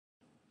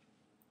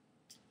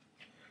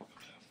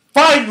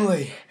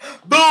Finally,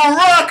 The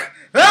Rock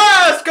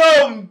has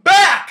come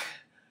back!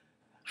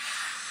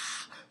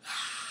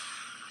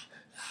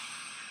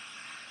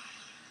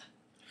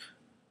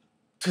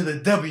 To the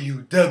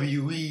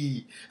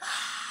WWE.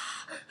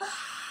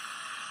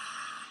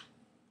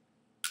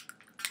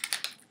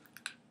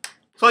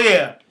 So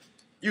yeah,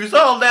 you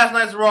saw last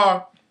night's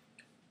Raw.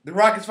 The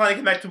Rock is finally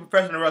coming back to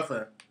professional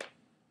wrestling.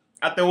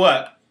 After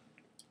what? I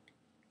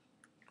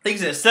think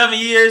he said 7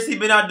 years he's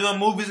been out doing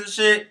movies and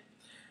shit.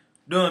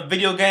 Doing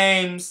video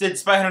games, Sid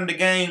Spy Hunter the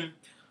Game.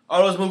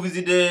 All those movies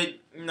he did,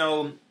 you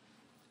know,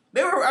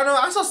 they were,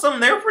 I saw some,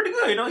 they were pretty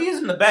good, you know, he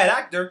isn't a bad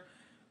actor.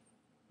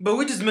 But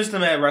we just missed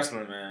him at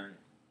wrestling, man.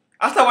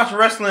 I started watching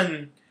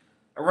wrestling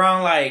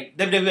around, like,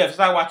 WWF. I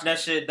started watching that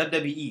shit,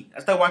 WWE. I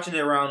started watching it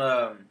around,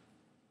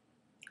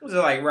 what was it,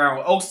 like,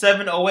 around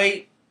 07,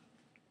 08?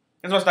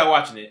 That's when I started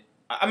watching it.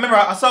 I remember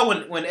I saw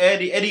when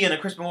Eddie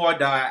and Chris Benoit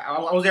died. I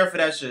was there for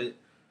that shit.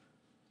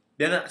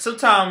 Then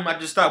sometime I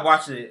just stopped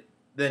watching it.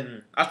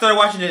 Then I started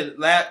watching it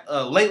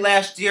late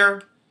last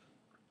year.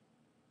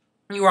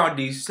 Around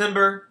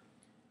December.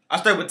 I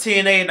started with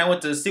TNA and I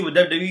went to see what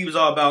WWE was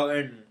all about.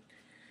 And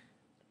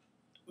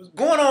what's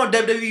going on with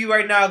WWE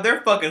right now,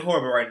 they're fucking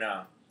horrible right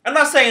now. I'm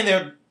not saying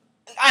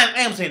I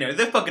am saying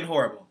they're fucking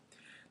horrible.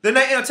 They're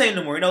not entertaining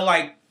no more. You know,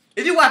 like,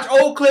 if you watch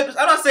old clips,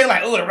 I'm not saying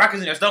like, oh, The Rock is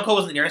in there, Stone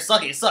Cold's in there, it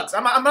sucks.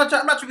 I'm not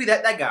trying to be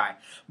that guy.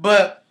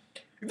 But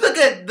if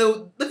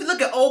you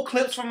look at old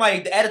clips from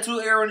like the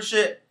Attitude Era and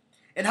shit,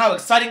 and how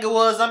exciting it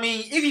was. I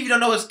mean, if you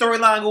don't know his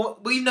storyline, well,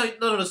 you know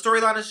the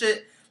storyline and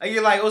shit. Like,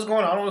 you're like, what's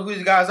going on? I don't know who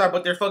these guys are,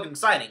 but they're fucking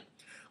exciting.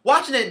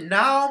 Watching it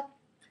now,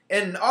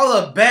 and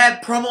all the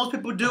bad promos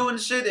people do and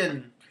shit,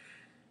 and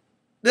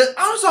I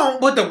don't know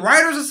with the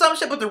writers or some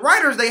shit, but the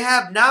writers they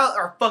have now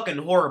are fucking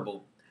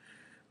horrible.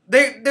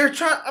 They're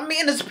trying. I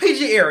mean, in this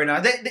PG era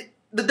now,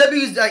 the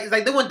W's like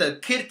they want the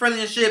kid friendly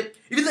and shit.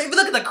 If you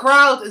look at the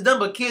crowd, it's nothing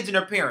but kids and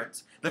their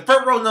parents. The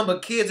front row, nothing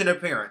but kids and their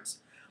parents.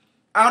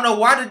 I don't know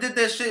why they did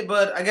that shit,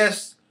 but I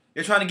guess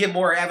they're trying to get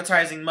more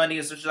advertising money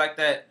and shit like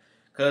that.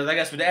 Because I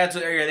guess with the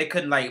Attitude Era, they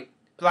couldn't, like,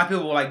 a lot of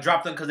people, like,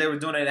 drop them because they were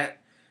doing that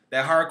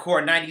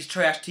hardcore 90s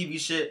trash TV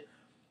shit.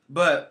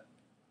 But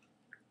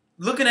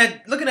looking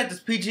at this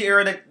PG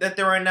era that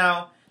they're in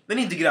now, they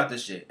need to get out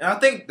this shit. And I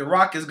think The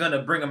Rock is going to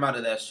bring them out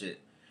of that shit.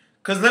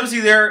 Because let me see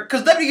there,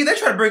 because WWE, they're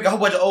trying to bring a whole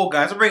bunch of old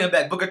guys. They're bringing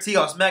back Booker T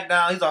on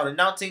SmackDown. He's on the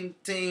announcing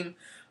team.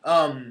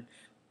 Stone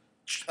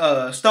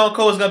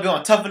Cold is going to be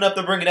on Tough Enough.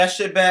 They're bringing that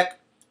shit back.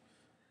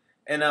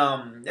 And,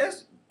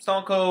 yes,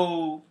 Stone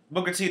Cold,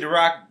 Booker T, The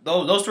Rock,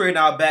 those three are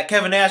now back.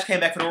 Kevin Nash came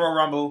back for the Royal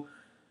Rumble.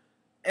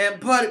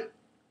 But,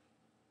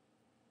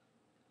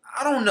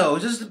 I don't know.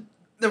 Just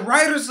the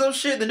writers of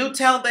shit, the new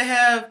talent they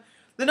have,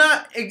 they're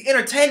not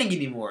entertaining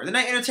anymore. They're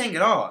not entertaining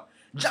at all.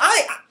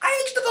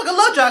 I used to fucking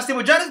love John Cena.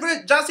 When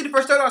John Cena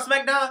first started on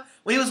SmackDown,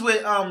 when he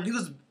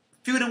was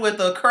feuding with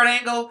Kurt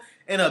Angle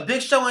and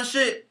Big Show and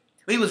shit,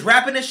 when he was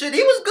rapping and shit,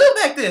 he was good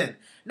back then.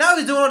 Now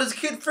he's doing all this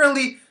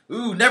kid-friendly,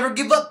 never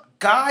give up,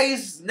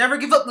 guys, never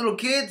give up, little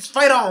kids,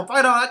 fight on,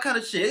 that kind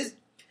of shit.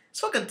 It's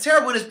fucking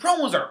terrible, and his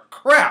promos are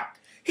crap.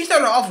 He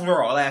started off with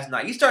Raw last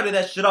night. He started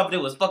that shit off, and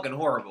it was fucking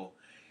horrible.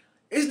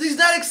 It's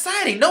not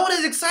exciting. No one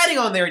is exciting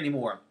on there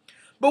anymore.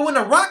 But when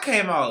The Rock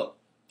came out,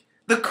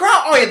 the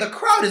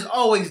crowd is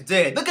always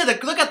dead. Look at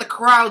the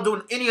crowd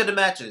doing any of the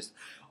matches.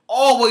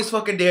 Always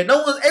fucking dead.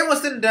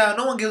 Everyone's sitting down.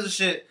 No one gives a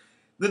shit.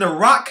 Then The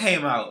Rock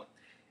came out,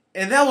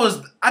 and that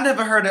was I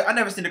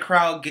never seen the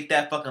crowd get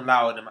that fucking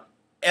loud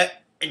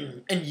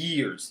in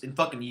years, in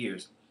fucking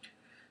years.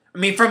 I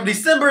mean, from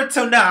December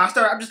till now, I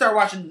just started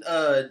watching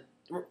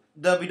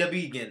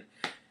WWE again.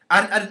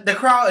 The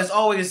crowd is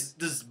always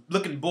just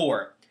looking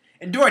bored.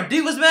 And during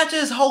Divas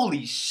matches,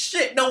 holy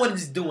shit, no one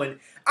is doing.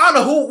 I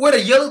don't know where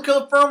the yelling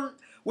come from,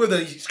 where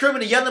the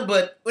screaming and yelling,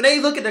 but when they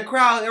look at the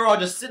crowd, they're all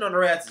just sitting on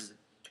their asses.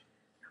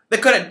 They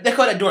call it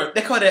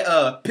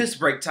piss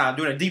break time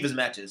during the Divas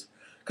matches,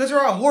 cause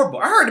they're all horrible.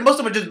 I heard that most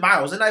of them are just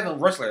models. They're not even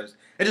wrestlers.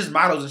 They're just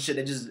models and shit.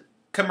 They just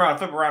come around and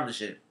flip around and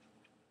shit.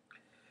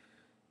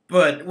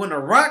 But when The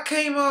Rock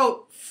came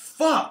out,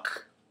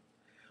 fuck,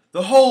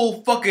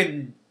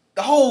 everybody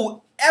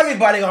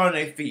on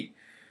their feet.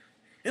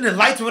 And the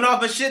lights went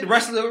off and shit. The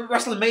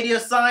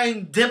WrestleMania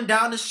sign dimmed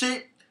down and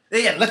shit.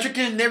 They had electric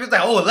in there. It's like,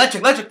 oh,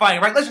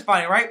 electrifying,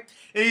 right?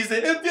 And he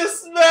said, if you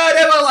smell it,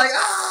 everyone like,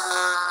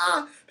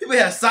 ah. People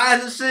had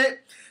signs and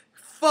shit.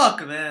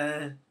 Fuck,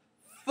 man.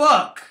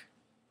 Fuck.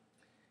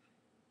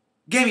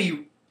 Gave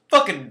me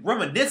fucking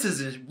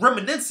reminiscing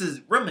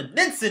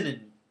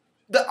and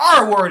the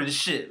R word and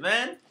shit,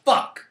 man.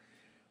 Fuck.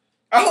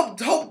 I hope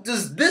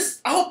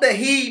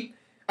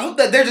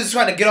that they're just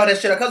trying to get all that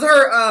shit out. Cause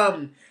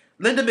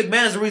Linda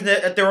McMahon is the reason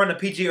that they're on the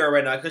PG era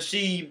right now. Cause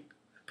she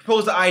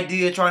proposed the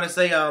idea trying to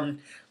say,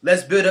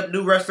 let's build up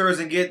new wrestlers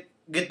and get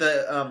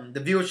the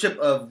viewership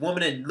of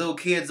women and little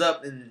kids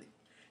up. And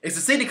it's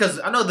succeeding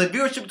because I know the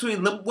viewership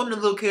between women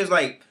and little kids,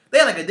 like, they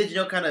had like a Did You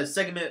Know kind of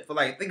segment for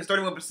like, I think it's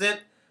 31%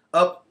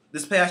 up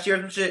this past year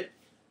or some shit.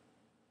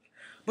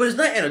 But it's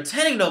not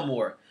entertaining no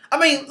more. I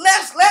mean,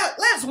 last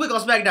week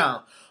on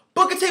SmackDown,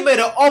 Booker T made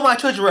an All My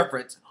Children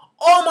reference.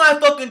 All my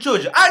fucking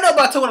children. I know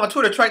about one of my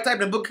Twitter track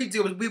typing in book we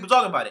were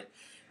talking about it.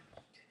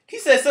 He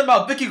said something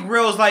about Vicky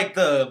Guerrero's like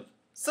something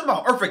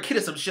about Eartha Kitt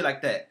or some shit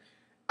like that.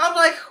 I'm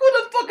like, who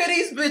the fuck are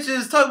these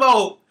bitches talking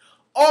about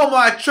all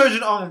my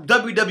children on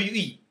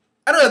WWE?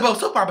 I know they're both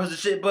soap operas and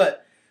shit,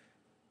 but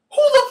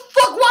who the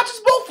fuck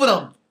watches both of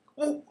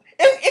them?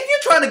 If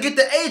you're trying to get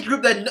the age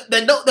group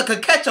that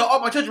can catch All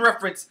My Children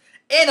reference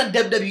and on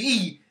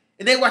WWE,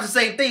 and they watch the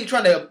same thing,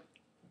 trying to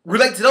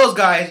relate to those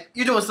guys,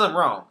 you're doing something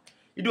wrong.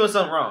 You're doing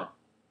something wrong.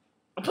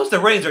 And plus, the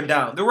ratings are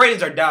down. The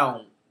ratings are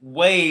down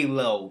way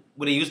low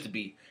what they used to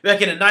be.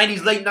 Back in the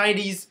 90s, late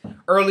 90s,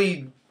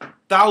 early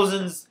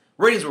thousands,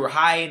 ratings were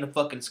high in the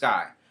fucking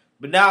sky.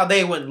 But now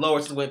they went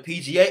lower since went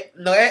PGA.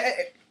 No,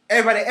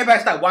 everybody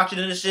stopped watching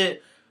this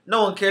shit.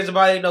 No one cares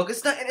about it. No,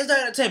 it's not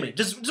entertainment.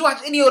 Just watch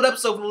any old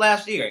episode from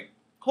last year.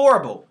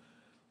 Horrible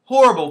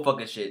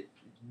fucking shit.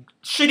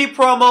 Shitty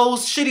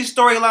promos, shitty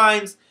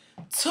storylines,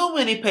 too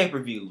many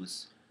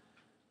pay-per-views.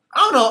 I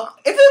don't know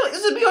if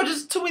it be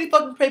just too many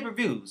fucking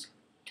pay-per-views.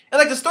 And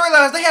like the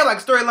storylines, they have like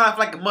storyline for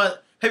like a month,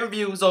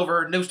 pay-per-views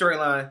over new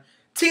storyline.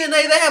 TNA,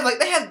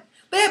 they have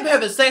been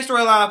having the same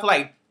storyline for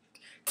like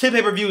 10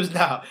 pay-per-views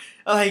now.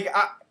 Like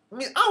I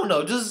don't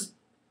know, just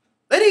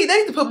they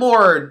need to put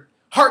more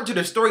heart into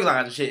their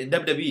storylines and shit in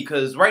WWE,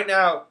 because right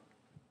now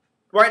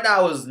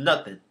is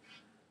nothing.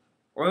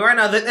 Right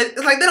now,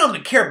 it's like they don't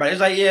even care about it.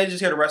 It's like, yeah,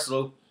 just here to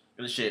wrestle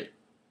and shit.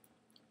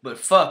 But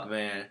fuck,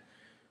 man,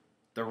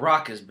 The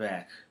Rock is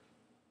back.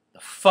 The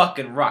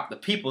fucking Rock, the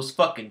people's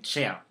fucking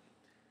champ.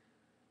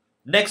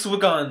 Next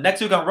week on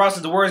Raw,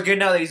 since the word's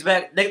getting out that he's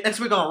back. Next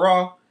week on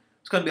Raw,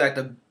 it's gonna be like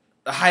the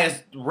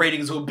highest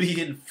ratings will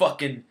be in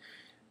fucking,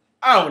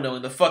 I don't know,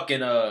 in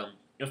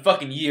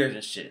fucking years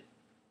and shit.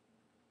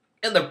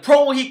 And the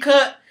promo he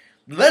cut,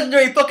 the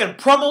legendary fucking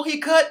promo he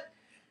cut,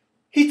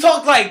 he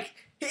talked like,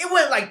 it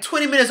went like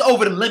 20 minutes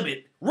over the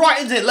limit. Raw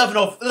ends at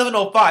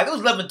 11:05. It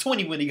was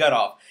 11:20 when he got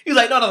off. He was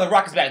like, no, The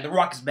Rock is back. The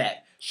Rock is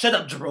back. Shut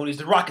up, jabronis.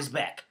 The Rock is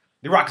back.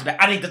 The Rock is back.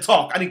 I need to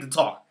talk.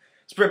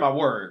 Spread my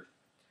word.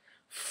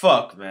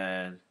 Fuck,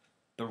 man.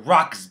 The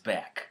Rock is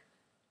back.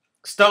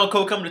 Stone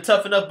Cold coming to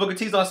Tough Enough. Booker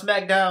T's on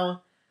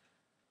SmackDown.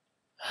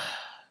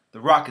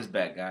 The Rock is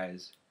back,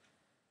 guys.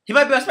 He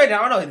might be on SmackDown.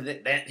 I don't know.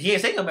 He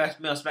ain't saying he'll be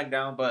on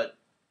SmackDown, but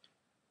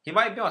he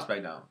might be on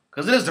SmackDown.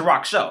 Because it is The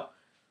Rock show.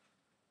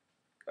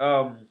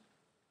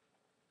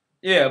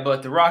 Yeah,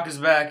 but The Rock is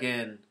back,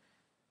 and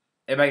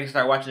everybody can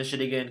start watching this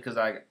shit again, because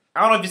I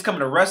don't know if he's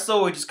coming to wrestle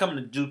or just coming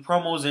to do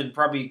promos and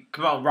probably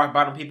come out and rock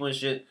bottom people and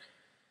shit.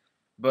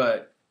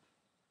 But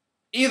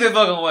either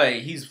fucking way,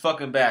 he's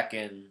fucking back,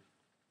 and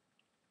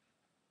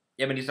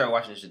yeah, man, you start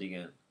watching this shit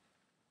again.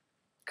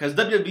 Because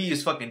WWE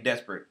is fucking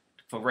desperate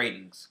for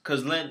ratings.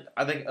 Because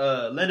I think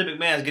Linda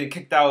McMahon is getting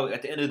kicked out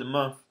at the end of the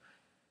month.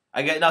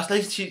 I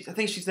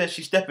think she said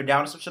she's stepping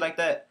down or some shit like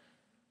that.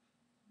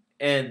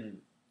 And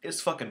it's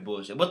fucking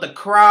bullshit. But the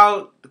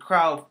crowd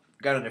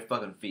got on their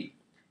fucking feet.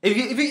 If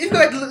you go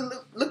back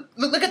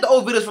look at the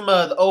old videos from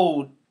the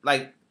old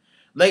like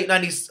late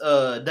 90s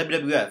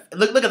WWF, and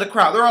look at the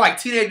crowd. They're all like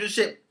teenagers and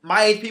shit,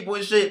 my age people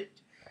and shit.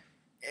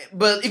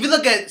 But if you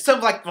look at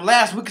something like from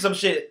last week or some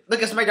shit,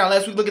 look at SmackDown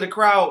last week, look at the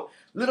crowd,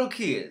 little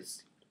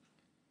kids,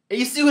 and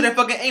you see who they're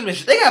fucking aiming at.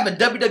 Shit. They have a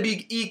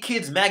WWE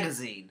Kids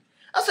magazine.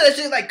 I saw that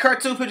shit like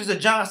cartoon pictures of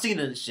John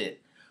Cena and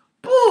shit.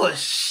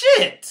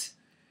 Bullshit.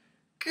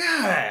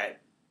 God,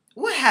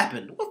 what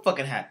happened? What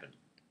fucking happened?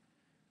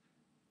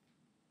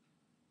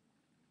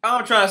 All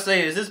I'm trying to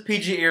say is this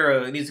PG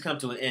era needs to come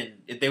to an end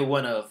if they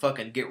want to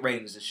fucking get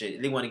ratings and shit.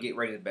 If they want to get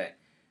ratings back.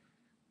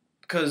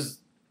 Because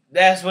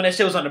that's when that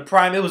shit was on the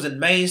prime. It was in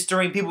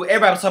mainstream.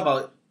 Everybody was talking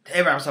about it.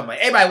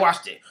 Everybody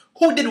watched it.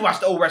 Who didn't watch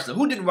the old wrestling?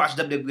 Who didn't watch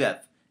WWF?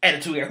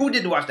 Attitude Era? Who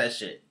didn't watch that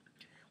shit?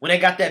 When they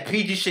got that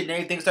PG shit and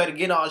everything started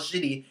getting all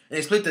shitty and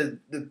they split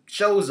the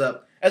shows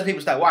up, as people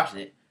start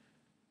watching it.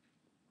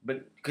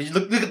 But because you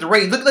look at the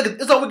ratings, look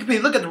at it's on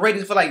Wikipedia. Look at the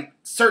ratings for like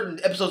certain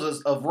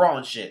episodes of Raw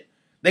and shit.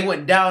 They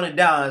went down and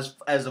down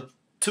as the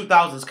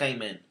 2000s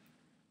came in.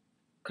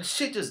 Cause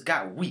shit just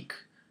got weak.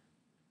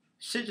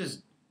 Shit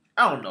just,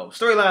 I don't know.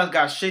 Storylines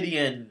got shitty,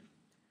 and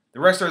the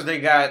wrestlers they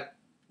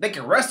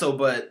can wrestle,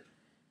 but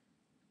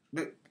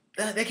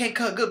they can't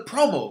cut good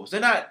promos. They're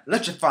not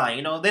electrifying.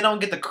 You know, they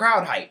don't get the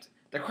crowd hyped.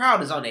 The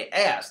crowd is on their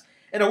ass.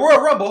 And the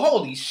Royal Rumble,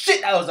 holy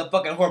shit, that was a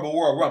fucking horrible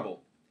Royal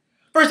Rumble.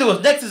 First it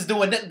was Nexus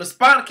doing nothing but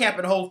spawn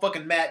camping the whole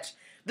fucking match.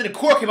 Then the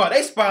Core came out,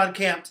 they spawn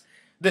camped.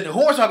 Then the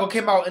Hornswoggle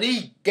came out and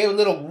he gave a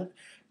little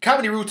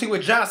comedy routine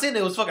with John Cena.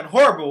 It was fucking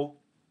horrible.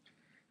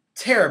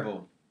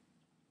 Terrible.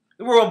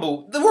 The Royal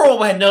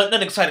Rumble had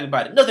nothing exciting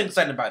about it. Nothing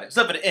exciting about it.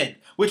 Except for the end.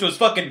 Which was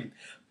fucking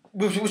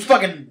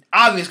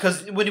obvious,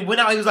 because when he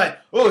went out, he was like,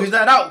 oh, he's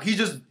not out. He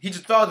just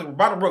fell to the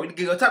bottom rope. He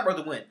get a top rope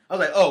to win. I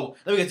was like, oh,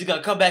 let me guess, he's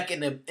gonna come back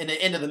in the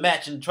end of the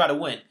match and try to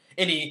win.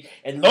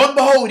 And lo and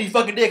behold, he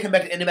fucking did come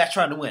back in the match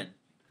trying to win.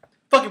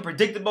 Fucking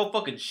predictable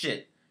fucking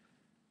shit.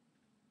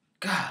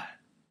 God.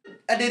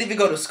 I didn't even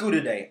go to school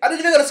today.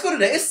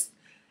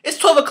 It's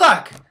 12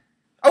 o'clock.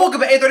 I woke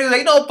up at 8:30 and was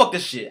like, no, fuck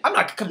this shit. I'm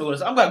not coming to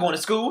this. I'm not going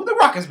to school. The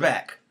Rock is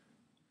back.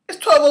 It's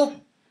 12.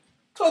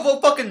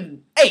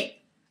 12:08.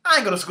 I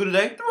ain't go to school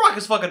today. The Rock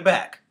is fucking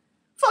back.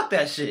 Fuck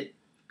that shit.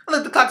 I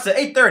looked at the clock, said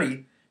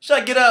 8:30. Should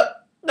I get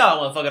up? No,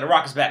 motherfucker, The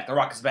Rock is back. The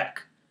Rock is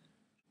back.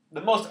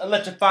 The most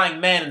electrifying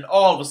man in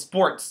all of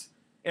sports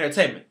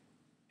entertainment.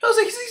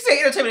 He say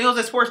entertainment, he don't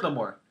say sports no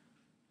more.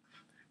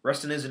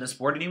 Wrestling isn't a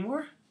sport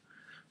anymore?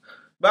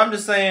 But I'm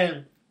just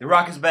saying, The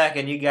Rock is back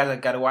and you guys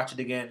gotta watch it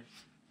again.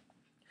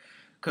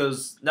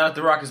 Cause now that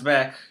The Rock is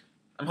back,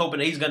 I'm hoping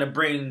that he's gonna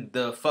bring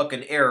the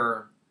fucking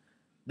era,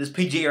 this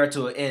PG era,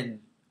 to an end.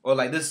 Or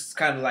like this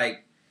kind of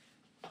like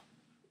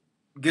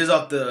gives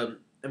off the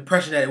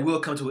impression that it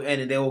will come to an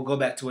end and they will go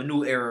back to a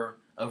new era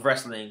of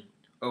wrestling.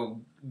 Or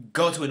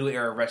go to a new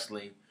era of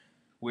wrestling.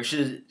 Where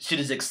shit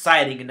is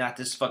exciting and not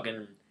this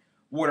fucking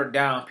watered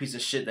down piece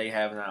of shit they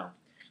have now.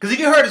 Cause if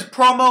you heard his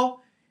promo,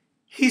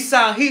 he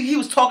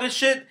was talking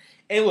shit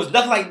and it was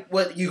nothing like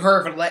what you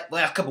heard for the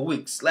last couple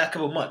weeks, last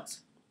couple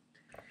months.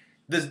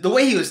 The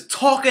way he was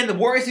talking, the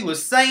words he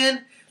was saying,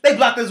 they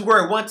blocked this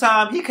word one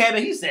time. He came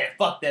in, he said,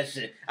 fuck that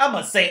shit. I'm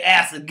gonna say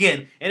ass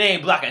again. And they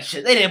ain't blocking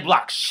shit. They didn't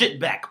block shit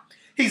back.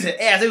 He said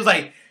ass. It was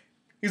like,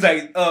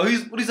 what do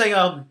you say,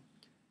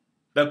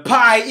 the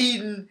pie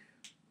eating,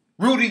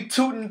 Rudy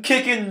tooting,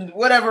 kicking,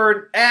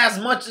 whatever, ass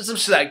munching, some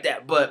shit like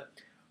that. But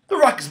The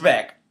Rock is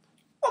back.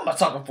 What am I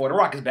talking for? The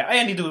Rock is back.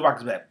 I need to do The Rock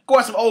is back. Go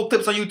out some old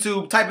clips on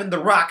YouTube, type in The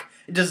Rock,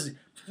 and just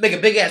make a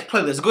big ass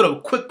playlist. Go to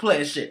a quick play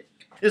and shit.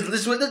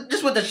 Just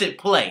let that shit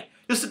play.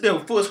 Just sit there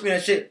with full screen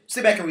and shit.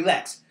 Sit back and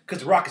relax.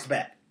 Because The Rock is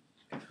back.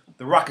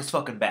 The Rock is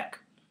fucking back.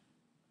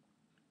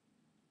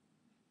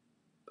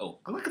 Oh,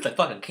 look at the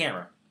fucking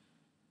camera.